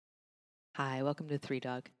Hi, welcome to Three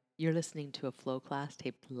Dog. You're listening to a flow class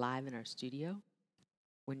taped live in our studio.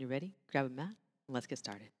 When you're ready, grab a mat and let's get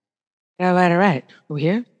started. All right. We're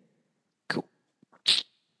here? Cool.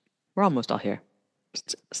 We're almost all here.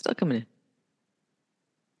 Still coming in.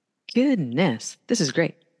 Goodness, this is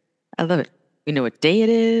great. I love it. We know what day it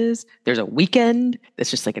is. There's a weekend that's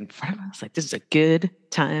just like in front of us. Like, this is a good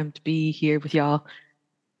time to be here with y'all.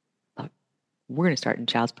 We're going to start in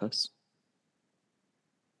child's pose.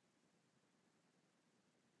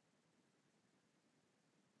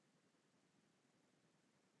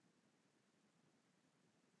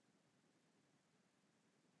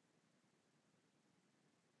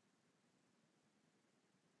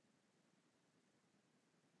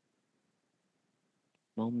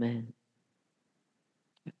 Moment.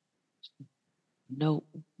 Know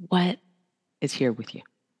what is here with you.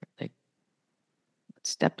 Like,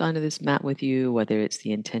 stepped onto this mat with you, whether it's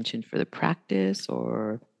the intention for the practice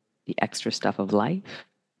or the extra stuff of life.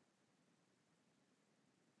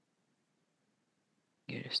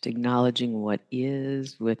 You're just acknowledging what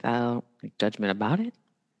is without judgment about it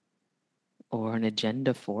or an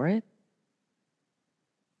agenda for it.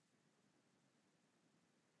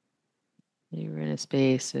 You're in a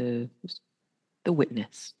space of the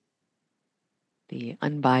witness, the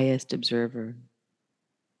unbiased observer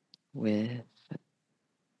with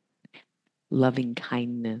loving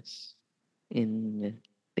kindness in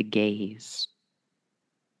the gaze.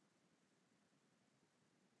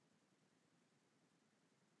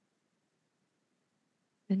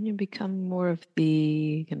 Then you become more of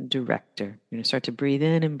the kind of director. You're going to start to breathe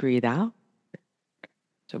in and breathe out.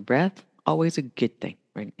 So breath, always a good thing,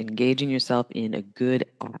 right? Engaging yourself in a good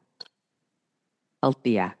act,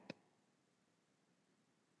 healthy act.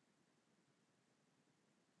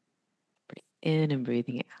 Breathing in and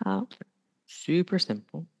breathing out. Super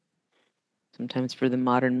simple. Sometimes for the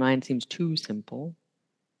modern mind seems too simple.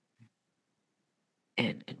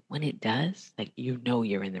 And when it does, like, you know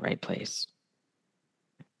you're in the right place.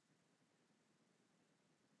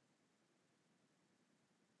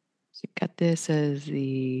 So you've got this as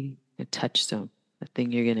the touchstone, the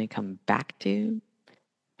thing you're going to come back to.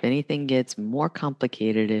 If anything gets more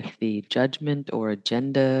complicated, if the judgment or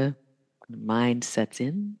agenda mind sets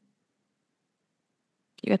in,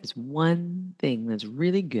 you got this one thing that's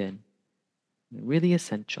really good, really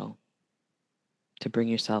essential to bring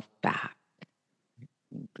yourself back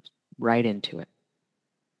right into it.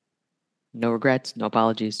 No regrets, no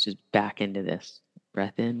apologies, just back into this.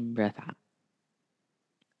 Breath in, breath out.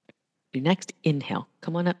 Your next inhale,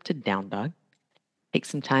 come on up to down dog. Take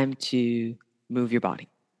some time to move your body,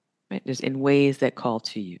 right? Just in ways that call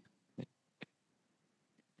to you.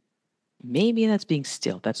 Maybe that's being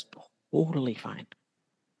still. That's totally fine.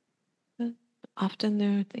 But often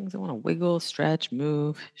there are things that want to wiggle, stretch,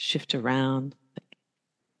 move, shift around.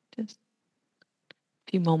 Just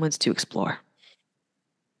a few moments to explore.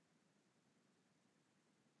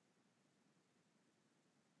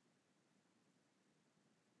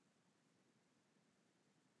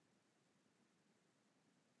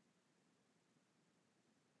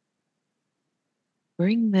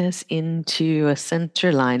 Bring this into a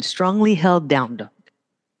center line, strongly held down dog.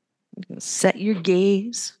 Set your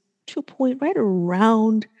gaze to a point right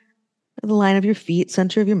around the line of your feet,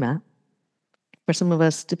 center of your mat. For some of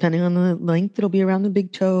us, depending on the length, it'll be around the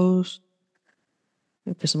big toes.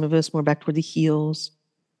 For some of us, more back toward the heels.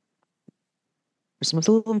 For some of us,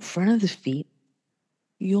 a little in front of the feet.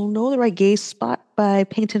 You'll know the right gaze spot by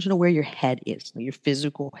paying attention to where your head is, your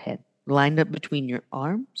physical head, lined up between your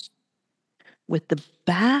arms, with the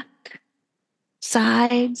back,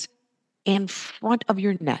 sides, and front of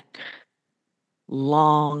your neck.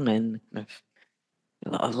 Long and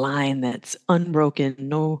a line that's unbroken,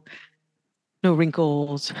 no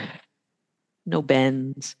wrinkles, no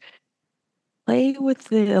bends. Play with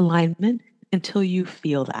the alignment until you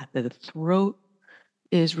feel that the throat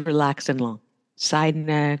is relaxed and long. Side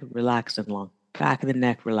neck, relaxed and long. Back of the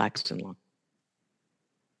neck, relaxed and long.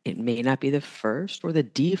 It may not be the first or the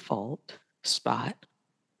default spot.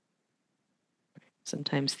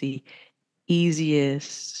 Sometimes the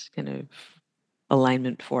easiest kind of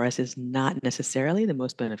alignment for us is not necessarily the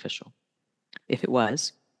most beneficial. If it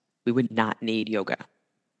was, we would not need yoga.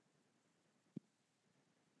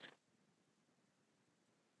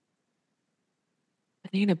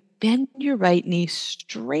 And you're going to bend your right knee,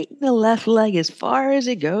 straighten the left leg as far as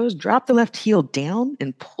it goes, drop the left heel down,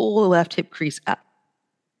 and pull the left hip crease up.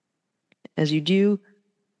 As you do,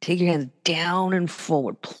 take your hands down and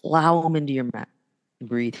forward, plow them into your mat.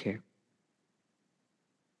 Breathe here.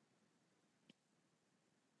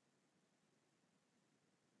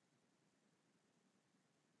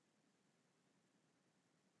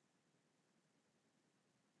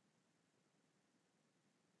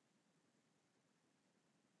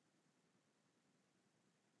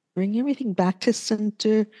 Bring everything back to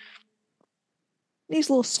center. Knees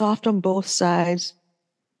a little soft on both sides.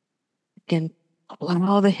 Again,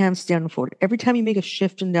 allow the hands down and forward. Every time you make a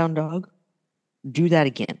shift in down dog, do that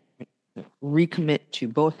again. Recommit to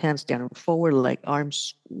both hands down and forward, like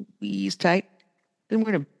arms squeeze tight. Then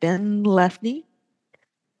we're going to bend the left knee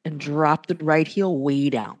and drop the right heel way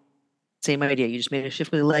down. Same idea. You just made a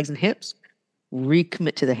shift with the legs and hips.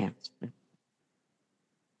 Recommit to the hands.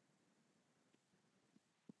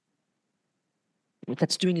 What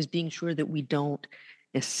that's doing is being sure that we don't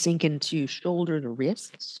sink into shoulders or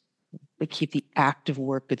wrists, but keep the active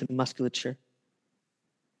work with the musculature.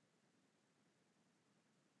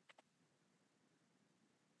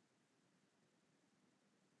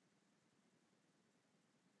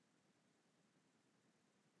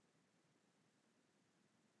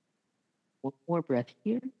 One more breath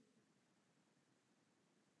here.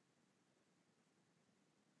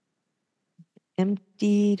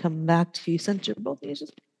 Empty, come back to center. Both knees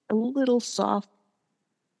just a little soft.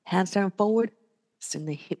 Hands down forward. Send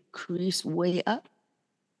the hip crease way up.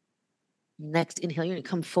 Next inhale, you're going to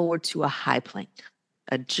come forward to a high plank.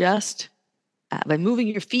 Adjust by moving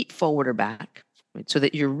your feet forward or back, right, so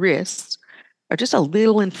that your wrists are just a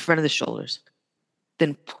little in front of the shoulders.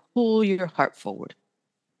 Then pull your heart forward.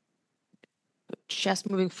 Chest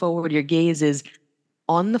moving forward, your gaze is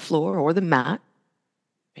on the floor or the mat,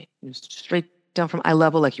 right, straight down from eye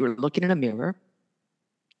level like you were looking in a mirror.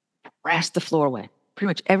 Press the floor away. Pretty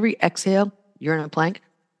much every exhale, you're in a plank,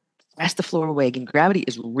 press the floor away. Again, gravity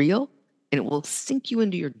is real and it will sink you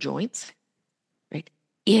into your joints, right?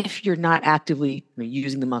 If you're not actively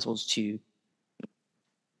using the muscles to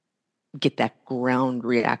get that ground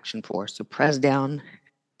reaction force. So press down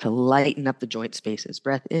to lighten up the joint spaces.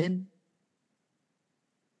 Breath in.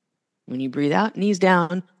 When you breathe out, knees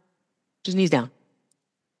down, just knees down.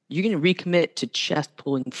 You're going to recommit to chest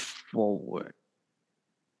pulling forward.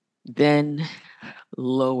 Then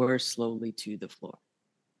lower slowly to the floor.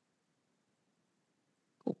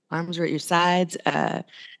 Cool. Arms are at your sides.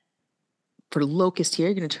 For locust here,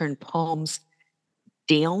 you're going to turn palms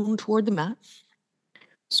down toward the mat.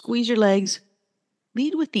 Squeeze your legs.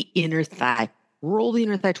 Lead with the inner thigh. Roll the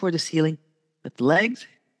inner thigh toward the ceiling with the legs.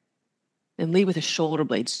 And lead with the shoulder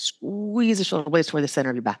blades. Squeeze the shoulder blades toward the center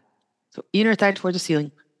of your back. So inner thigh towards the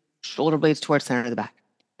ceiling, shoulder blades towards center of the back.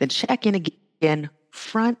 Then check in again,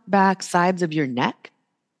 front, back, sides of your neck.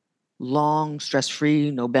 Long, stress-free,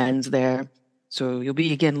 no bends there. So you'll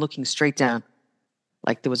be, again, looking straight down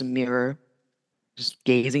like there was a mirror, just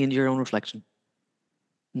gazing into your own reflection.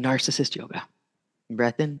 Narcissist yoga.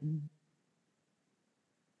 Breath in.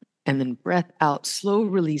 And then breath out. Slow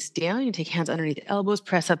release down. You take hands underneath the elbows,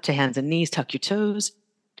 press up to hands and knees, tuck your toes.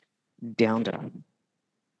 Down dog.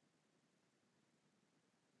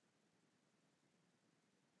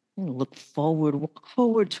 Look forward, walk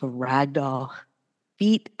forward to ragdoll.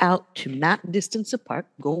 Feet out to mat distance apart.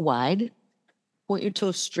 Go wide. Point your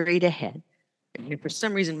toes straight ahead. And if for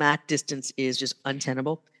some reason mat distance is just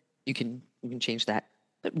untenable, you can change that.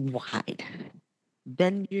 But wide.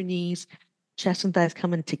 Bend your knees, chest and thighs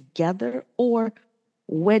coming together, or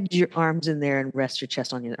wedge your arms in there and rest your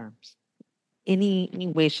chest on your arms. Any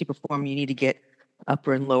way, shape, or form you need to get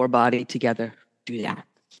upper and lower body together, do that.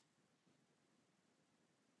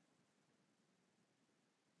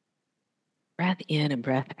 Breath in and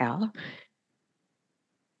breath out.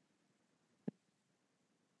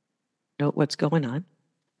 Note what's going on.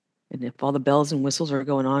 And if all the bells and whistles are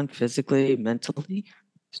going on physically, mentally,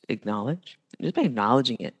 just acknowledge. Just by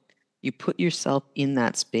acknowledging it, you put yourself in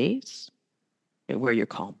that space where you're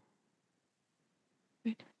calm.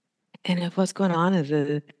 And if what's going on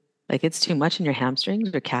is like it's too much in your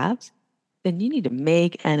hamstrings or calves, then you need to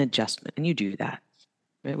make an adjustment, and you do that.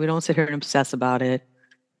 Right? We don't sit here and obsess about it.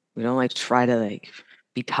 We don't like try to like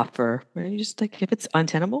be tougher. Right? You just like if it's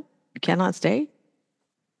untenable, you cannot stay,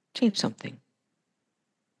 change something.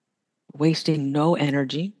 Wasting no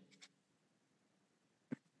energy.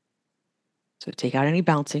 So take out any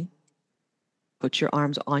bouncing. Put your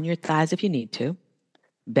arms on your thighs if you need to.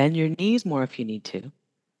 Bend your knees more if you need to.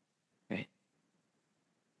 Right?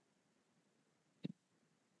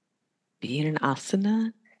 Be in an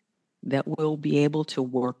asana that will be able to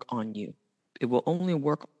work on you. It will only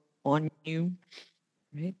work on you,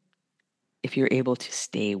 right, if you're able to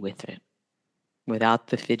stay with it without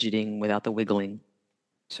the fidgeting, without the wiggling.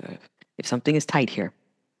 So if something is tight here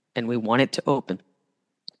and we want it to open,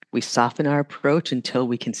 we soften our approach until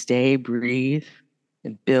we can stay, breathe,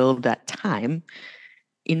 and build that time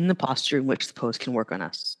in the posture in which the pose can work on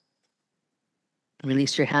us.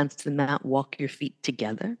 Release your hands to the mat, walk your feet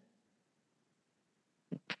together.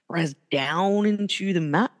 Press down into the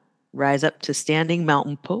mat. Rise up to standing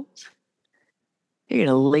mountain pose. You're going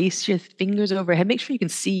to lace your fingers overhead. Make sure you can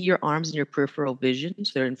see your arms and your peripheral vision.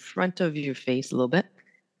 So they're in front of your face a little bit.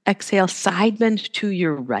 Exhale, side bend to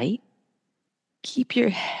your right. Keep your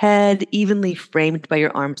head evenly framed by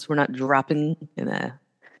your arms. So we're not dropping. And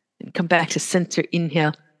come back to center.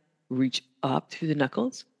 Inhale, reach up through the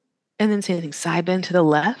knuckles. And then same thing, side bend to the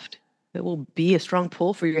left. It will be a strong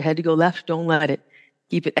pull for your head to go left. Don't let it.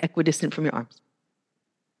 Keep it equidistant from your arms.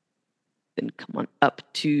 Then come on up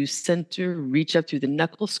to center, reach up through the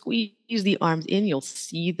knuckles, squeeze the arms in. You'll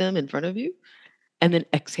see them in front of you. And then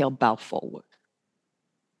exhale, bow forward.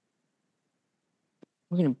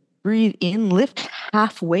 We're going to breathe in, lift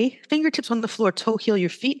halfway, fingertips on the floor, toe heel your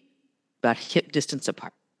feet, about hip distance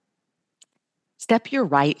apart. Step your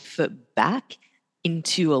right foot back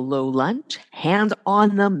into a low lunge, hands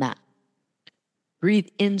on the mat. Breathe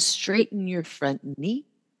in, straighten your front knee.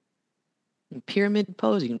 In pyramid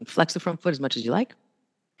pose, you can flex the front foot as much as you like.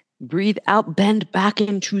 Breathe out, bend back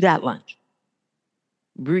into that lunge.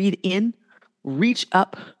 Breathe in, reach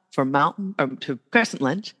up for to crescent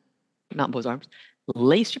lunge, mountain pose arms.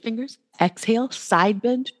 Lace your fingers, exhale, side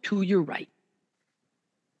bend to your right.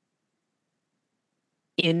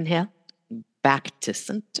 Inhale, back to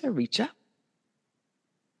center, reach up.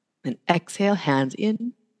 And exhale, hands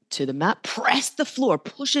in to the mat. Press the floor,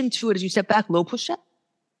 push into it as you step back, low push-up.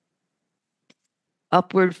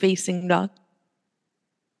 Upward facing dog.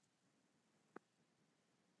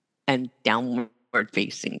 And downward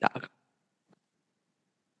facing dog.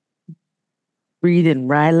 Breathe in,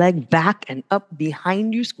 right leg back and up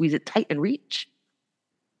behind you. Squeeze it tight and reach.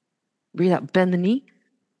 Breathe out, bend the knee.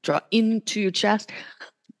 Draw into your chest.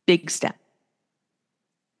 Big step.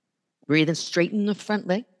 Breathe in, straighten the front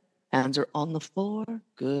leg. Hands are on the floor.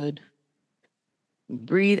 Good.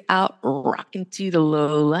 Breathe out, rock into the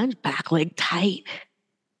low lunge. Back leg tight.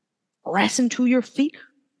 Press into your feet.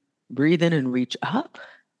 Breathe in and reach up.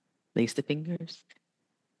 Lace the fingers.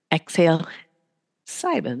 Exhale,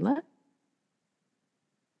 side bend left.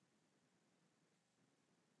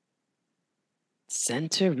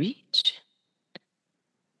 Center reach.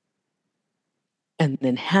 And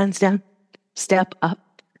then hands down, step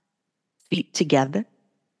up, feet together.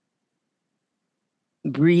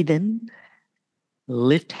 Breathe in,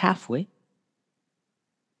 lift halfway.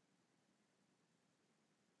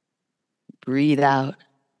 Breathe out,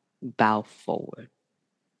 bow forward.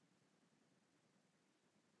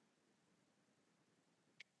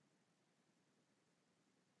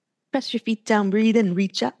 Press your feet down, breathe in,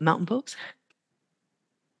 reach up, mountain pose.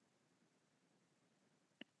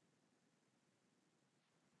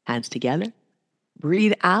 Hands together.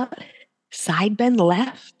 Breathe out, side bend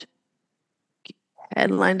left. Head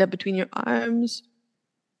lined up between your arms.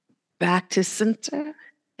 Back to center.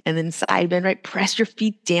 And then side bend right. Press your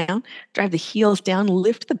feet down. Drive the heels down.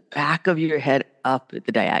 Lift the back of your head up at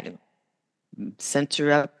the diagonal.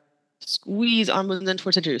 Center up. Squeeze arms in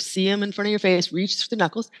towards center. See them in front of your face. Reach through the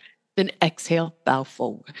knuckles. Then exhale, bow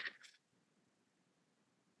forward.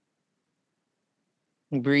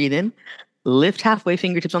 Breathe in. Lift halfway,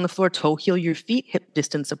 fingertips on the floor. Toe heel your feet, hip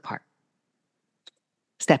distance apart.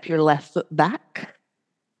 Step your left foot back.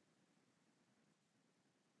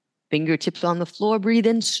 Fingertips on the floor. Breathe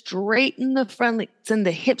in. Straighten the front leg. Send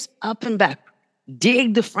the hips up and back.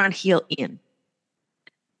 Dig the front heel in.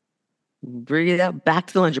 Breathe out. Back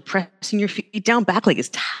to the lunge. You're pressing your feet down. Back leg is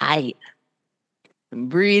tight. And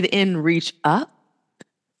breathe in. Reach up.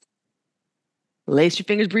 Lace your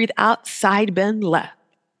fingers. Breathe out. Side bend left.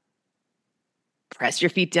 Press your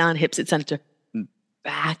feet down. Hips at center.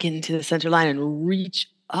 Back into the center line and reach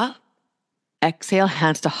up. Exhale.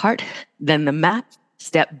 Hands to heart. Then the mat.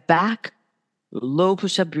 Step back, low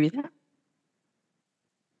push-up, breathe out.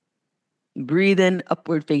 Breathe in,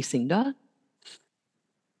 upward facing dog.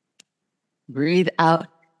 Breathe out,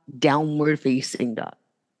 downward facing dog.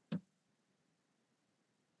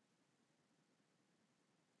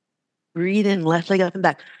 Breathe in, left leg up and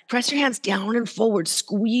back. Press your hands down and forward.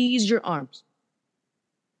 Squeeze your arms.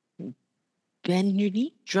 Bend your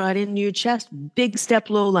knee, draw it into your chest. Big step,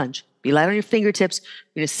 low lunge. Be light on your fingertips.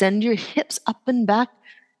 You're going to send your hips up and back.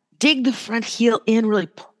 Dig the front heel in, really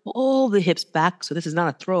pull the hips back. So this is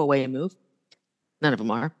not a throwaway move. None of them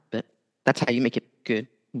are, but that's how you make it good.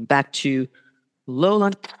 Back to low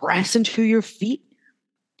lunge, press into your feet.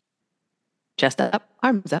 Chest up,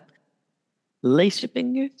 arms up. Lace your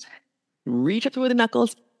fingers. Reach up through the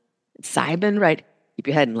knuckles. Side bend right. Keep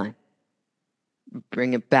your head in line.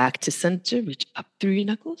 Bring it back to center. Reach up through your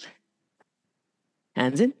knuckles.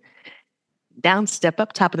 Hands in. Down, step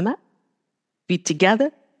up, top of the mat. Feet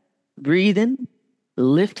together. Breathe in.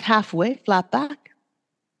 Lift halfway, flat back.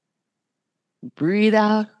 Breathe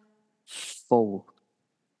out, fold.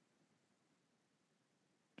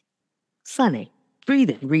 Sunny.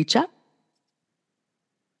 Breathe in, reach up.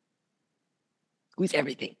 Squeeze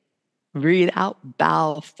everything. Breathe out,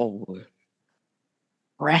 bow forward.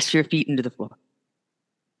 Press your feet into the floor.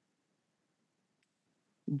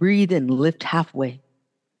 Breathe in, lift halfway.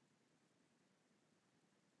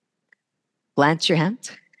 Glance your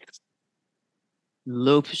hands.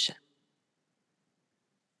 Low push up.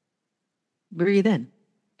 Breathe in,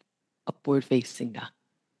 upward facing dog.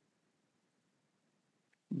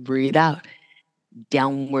 Breathe out,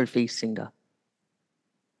 downward facing dog.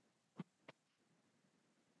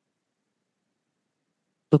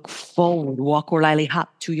 Look forward, walk or lightly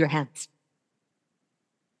hop to your hands.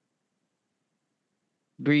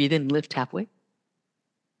 Breathe in, lift halfway.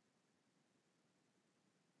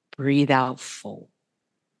 Breathe out, fold.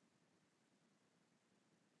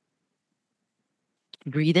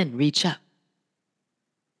 Breathe in, reach up.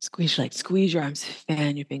 Squeeze your legs, squeeze your arms,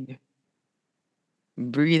 fan your finger.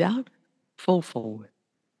 Breathe out, fold forward.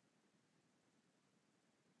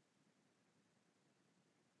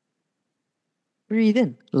 Breathe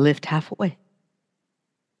in, lift halfway.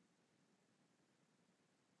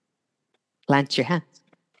 Plant your hands.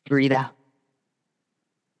 Breathe out.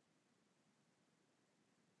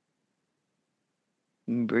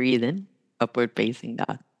 Breathe in, upward facing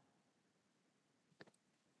dog.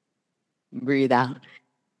 Breathe out,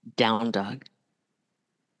 down dog.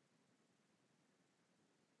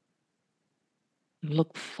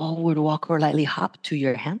 Look forward, walk or lightly hop to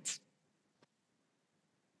your hands.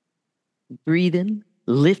 Breathe in,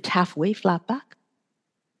 lift halfway, flat back.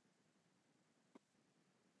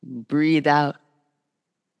 Breathe out,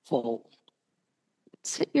 fold.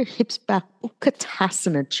 Sit your hips back,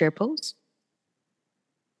 Utkatasana, chair pose.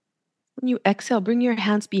 When you exhale, bring your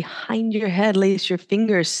hands behind your head, lace your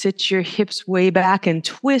fingers, sit your hips way back and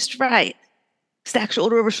twist right. Stack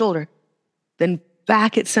shoulder over shoulder. Then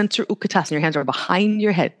back at center Utkatasana. Your hands are behind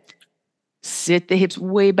your head. Sit the hips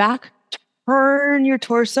way back. Turn your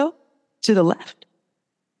torso to the left.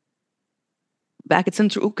 Back at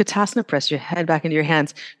center Utkatasana. Press your head back into your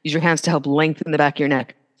hands. Use your hands to help lengthen the back of your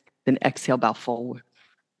neck. Then exhale, bow forward.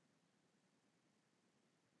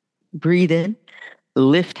 Breathe in.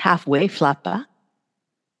 Lift halfway, flat back.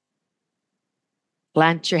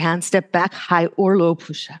 Plant your hands, step back, high or low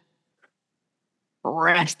push-up.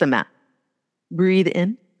 Rest the mat. Breathe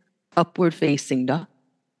in, upward facing dog.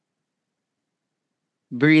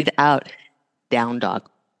 Breathe out, down dog.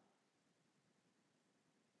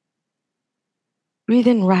 Breathe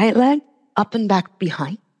in, right leg, up and back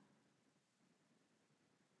behind.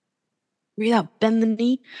 Breathe out, bend the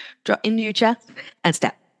knee, draw into your chest, and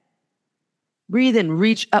step. Breathe in,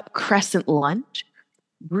 reach up, crescent lunge.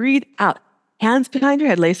 Breathe out, hands behind your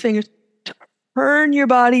head, lace fingers. Turn your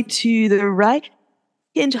body to the right.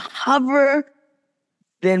 Hinge, hover.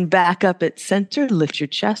 Then back up at center, lift your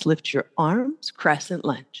chest, lift your arms, crescent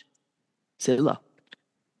lunge. Sit low.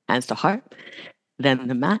 Hands to heart. Then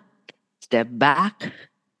the mat. Step back,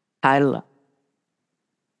 high to low.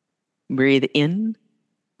 Breathe in,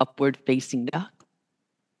 upward facing dog.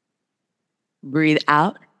 Breathe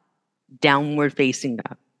out, downward facing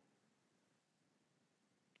dog.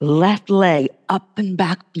 Left leg up and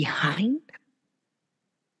back behind.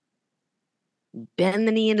 Bend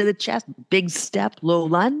the knee into the chest, big step, low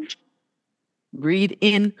lunge. Breathe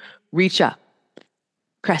in, reach up.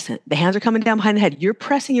 Crescent. The hands are coming down behind the head. You're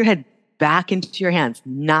pressing your head back into your hands,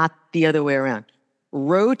 not the other way around.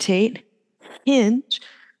 Rotate, hinge,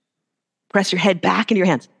 press your head back into your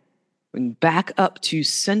hands. Bring back up to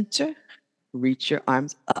center. Reach your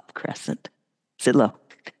arms up, crescent. Sit low.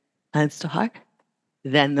 Hands to heart.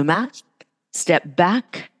 Then the mat. Step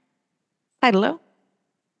back, high to low.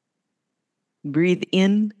 Breathe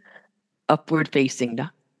in, upward facing dog.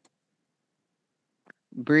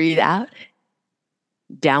 Breathe out,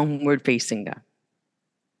 downward facing dog.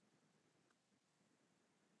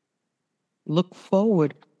 Look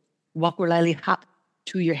forward, walk or lightly hop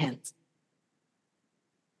to your hands.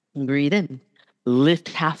 Breathe in, lift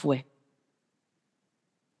halfway.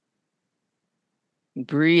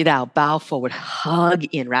 Breathe out, bow forward, hug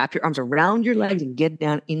in, wrap your arms around your legs and get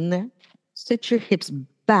down in there. Sit your hips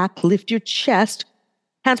back, lift your chest,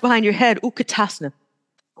 hands behind your head, Utkatasana.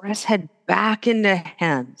 Press head back into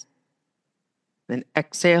hands. Then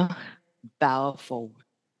exhale, bow forward.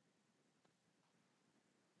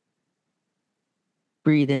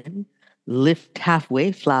 Breathe in, lift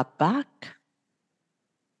halfway, flat back.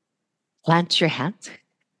 Plant your hands,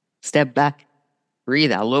 step back,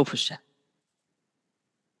 breathe out, low push-up.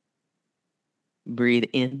 Breathe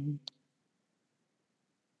in.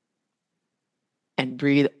 And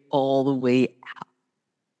breathe all the way out.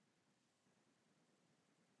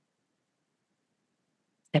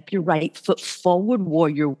 Step your right foot forward,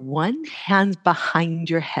 warrior one, hands behind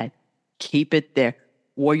your head. Keep it there.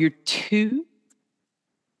 Warrior two,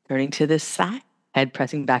 turning to the side, head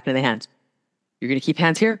pressing back into the hands. You're going to keep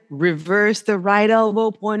hands here. Reverse the right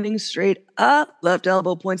elbow pointing straight up, left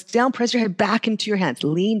elbow points down. Press your head back into your hands.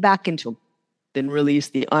 Lean back into them. Then release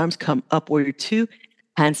the arms, come up, warrior two,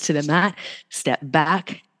 hands to the mat, step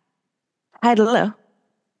back, high to low.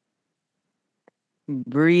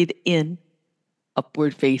 Breathe in,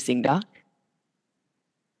 upward facing dog.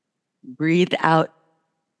 Breathe out,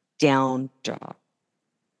 down dog.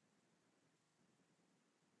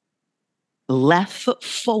 Left foot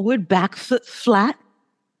forward, back foot flat,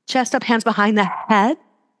 chest up, hands behind the head.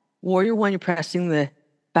 Warrior one, you're pressing the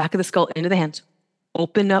back of the skull into the hands.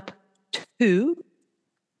 Open up two.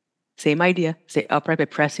 Same idea. Stay upright by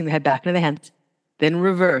pressing the head back into the hands. Then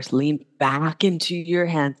reverse. Lean back into your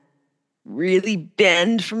hands. Really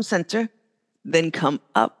bend from center. Then come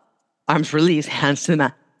up. Arms release. Hands to the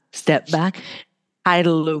mat. Step back. High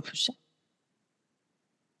to low push-up.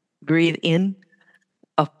 Breathe in.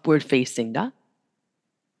 Upward facing dog.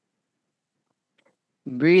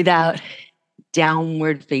 Breathe out.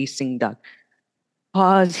 Downward facing dog.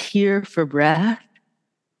 Pause here for breath.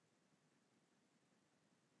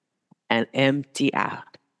 And empty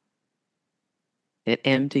out. Get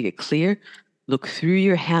empty, get clear. Look through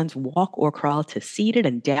your hands, walk or crawl to seated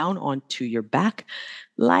and down onto your back.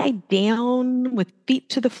 Lie down with feet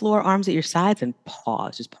to the floor, arms at your sides, and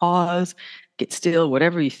pause. Just pause, get still.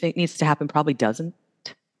 Whatever you think needs to happen probably doesn't.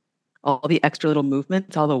 All the extra little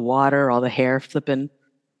movements, all the water, all the hair flipping,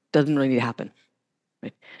 doesn't really need to happen.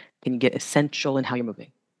 Right? Can you get essential in how you're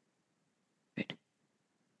moving? Right?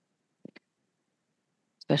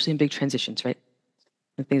 Especially in big transitions, right?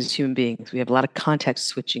 And things as human beings, we have a lot of context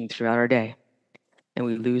switching throughout our day, and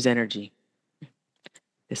we lose energy.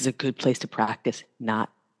 This is a good place to practice not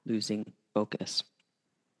losing focus.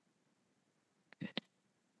 Good.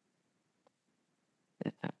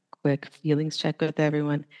 A quick feelings check with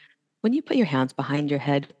everyone. When you put your hands behind your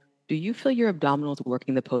head, do you feel your abdominals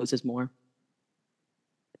working the poses more?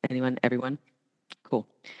 Anyone? Everyone? Cool.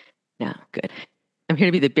 Now, good. I'm here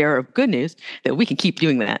to be the bearer of good news that we can keep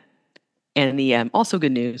doing that. And the also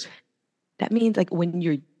good news, that means like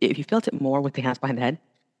if you felt it more with the hands behind the head,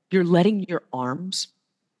 you're letting your arms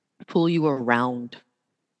pull you around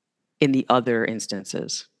in the other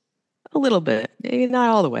instances. A little bit, maybe not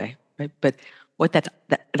all the way, right? But what that's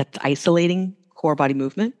isolating core body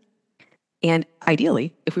movement. And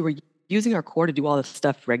ideally, if we were using our core to do all this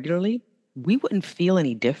stuff regularly, we wouldn't feel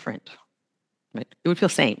any different, right? It would feel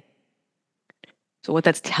same. So what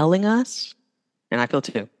that's telling us, and I feel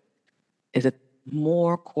too, is that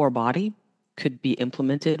more core body could be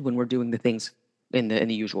implemented when we're doing the things in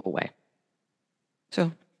the usual way.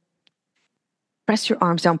 So press your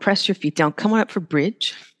arms down, press your feet down, come on up for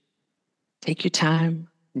bridge. Take your time,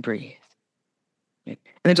 breathe. Right?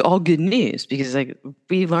 And it's all good news because like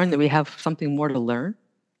we learned that we have something more to learn.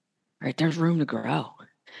 Right? There's room to grow.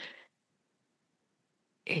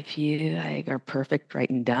 If you like are perfect, right,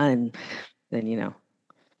 and done, then you know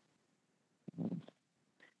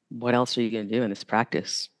what else are you going to do in this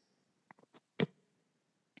practice?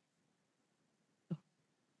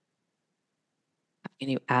 A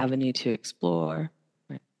new avenue to explore.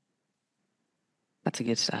 Right? That's the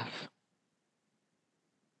good stuff.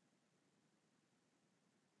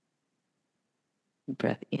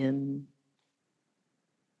 Breath in.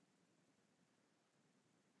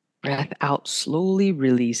 Breath out, slowly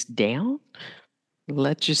release down.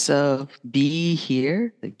 Let yourself be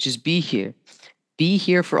here. Like just be here. Be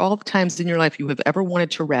here for all the times in your life you have ever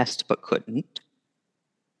wanted to rest but couldn't.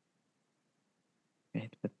 Okay.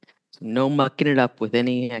 So no mucking it up with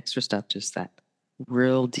any extra stuff, just that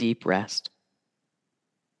real deep rest.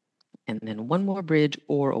 And then one more bridge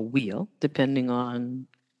or a wheel, depending on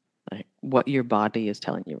like, what your body is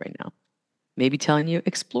telling you right now. Maybe telling you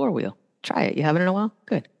explore wheel. Try it. You haven't in a while?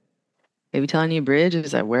 Good. Maybe telling you bridge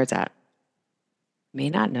is like where it's at. May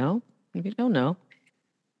not know. Maybe you don't know.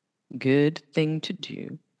 Good thing to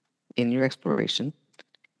do in your exploration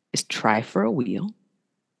is try for a wheel.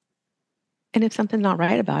 And if something's not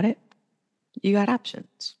right about it, you got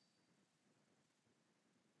options.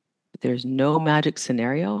 But there's no magic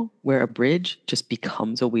scenario where a bridge just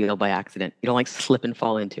becomes a wheel by accident. You don't like slip and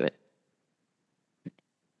fall into it.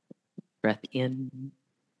 Breath in.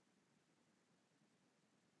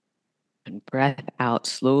 And breath out.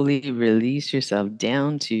 Slowly release yourself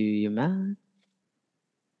down to your mat.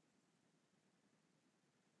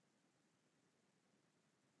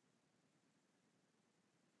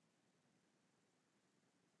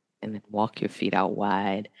 And then walk your feet out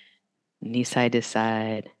wide, knee side to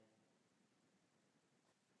side,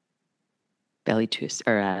 belly twist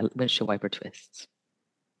or windshield wiper twists.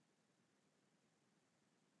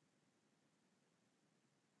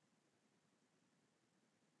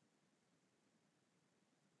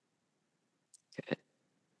 Good.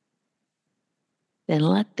 Then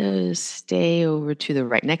let those stay over to the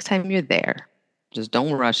right. Next time you're there, just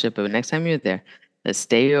don't rush it, but next time you're there, let's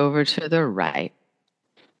stay over to the right.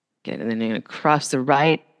 Good. And then you're going to cross the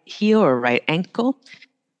right heel or right ankle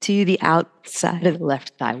to the outside of the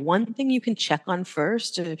left thigh. One thing you can check on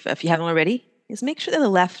first, if you haven't already, is make sure that the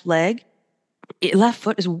left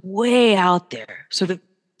foot is way out there. So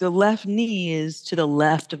the left knee is to the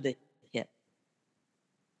left of the hip.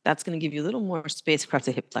 That's going to give you a little more space across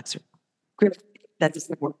the hip flexor. Grip, that's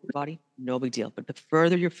the work of the body, no big deal. But the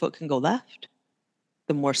further your foot can go left,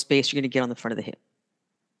 the more space you're going to get on the front of the hip.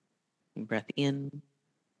 Breath in.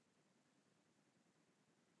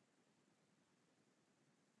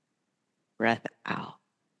 Breath out.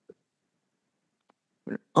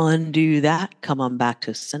 Undo that. Come on back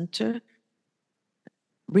to center.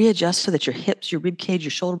 Readjust so that your hips, your rib cage, your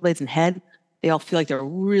shoulder blades, and head, they all feel like they're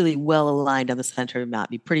really well aligned on the center of the mat.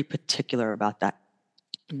 Be pretty particular about that.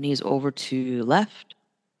 Knees over to the left.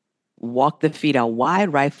 Walk the feet out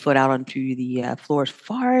wide, right foot out onto the floor as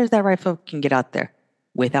far as that right foot can get out there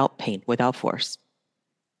without pain, without force.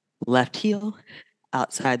 Left heel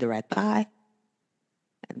outside the right thigh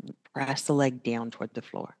and press the leg down toward the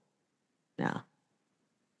floor. Now,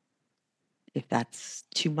 if that's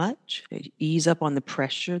too much, ease up on the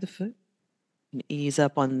pressure of the foot and ease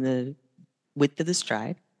up on the width of the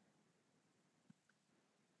stride.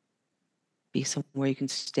 Be somewhere you can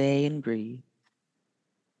stay and breathe.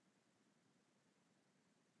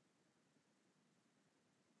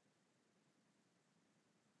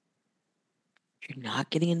 If you're not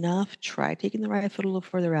getting enough, try taking the right foot a little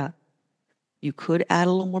further out. You could add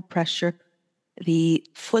a little more pressure. The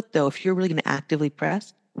foot, though, if you're really going to actively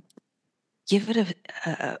press, give it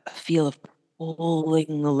a feel of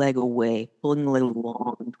pulling the leg away, pulling the leg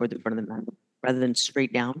along toward the front of the mat. Rather than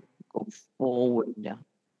straight down, go forward and down.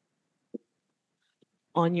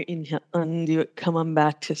 On your inhale, undo it, come on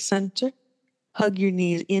back to center. Hug your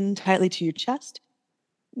knees in tightly to your chest.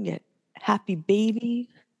 Get happy baby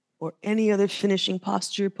or any other finishing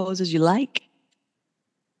posture poses you like.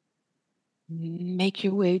 Make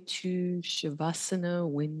your way to Shavasana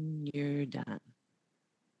when you're done.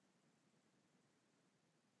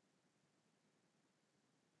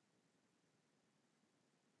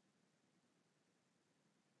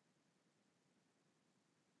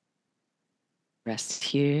 Rest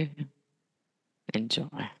here. Enjoy.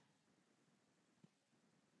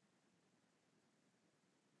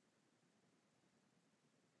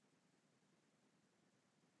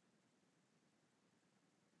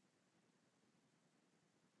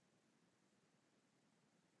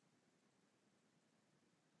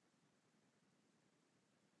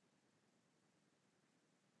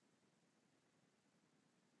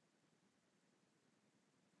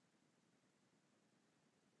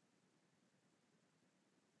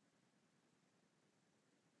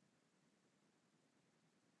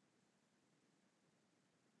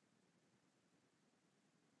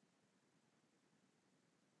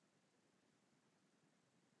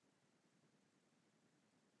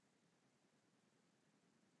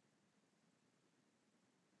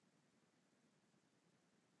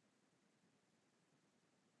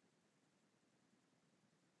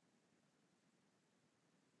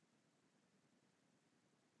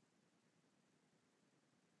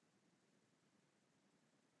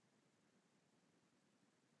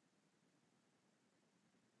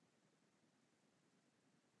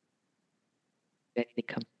 Ready to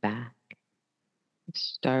come back.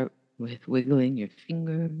 Start with wiggling your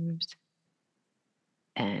fingers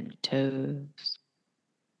and toes.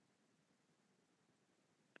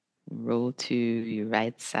 Roll to your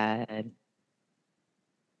right side.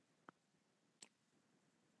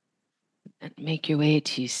 And make your way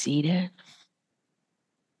to seated.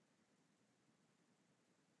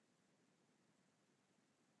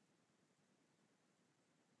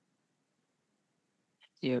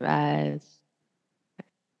 Your eyes,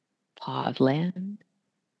 paws land.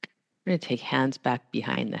 We're going to take hands back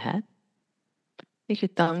behind the head. Take your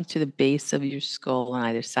thumbs to the base of your skull on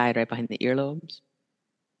either side, right behind the earlobes.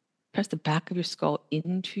 Press the back of your skull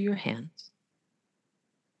into your hands.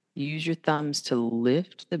 Use your thumbs to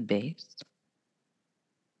lift the base.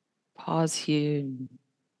 Pause here and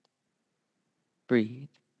breathe.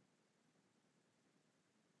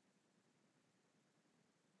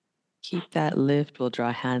 Keep that lift. We'll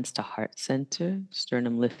draw hands to heart center,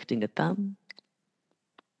 sternum lifting the thumb.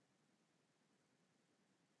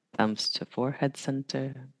 Thumbs to forehead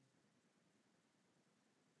center.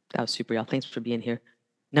 That was super, y'all. Thanks for being here.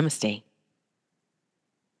 Namaste.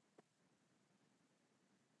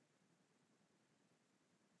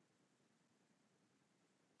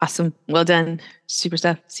 Awesome. Well done. Super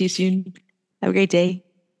stuff. See you soon. Have a great day.